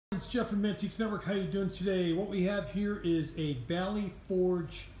it's Jeff from Mantiques Network. How you doing today? What we have here is a Valley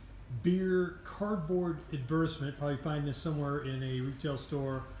Forge beer cardboard advertisement. Probably find this somewhere in a retail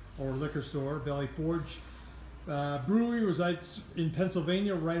store or liquor store. Valley Forge Brewery resides in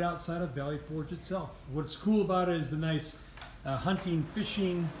Pennsylvania, right outside of Valley Forge itself. What's cool about it is the nice hunting,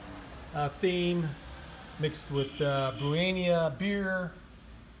 fishing theme mixed with Bruania beer.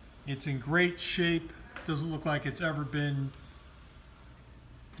 It's in great shape. Doesn't look like it's ever been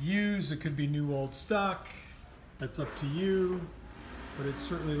used. It could be new old stock. That's up to you. But it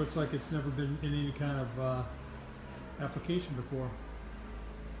certainly looks like it's never been in any kind of application before.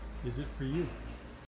 Is it for you?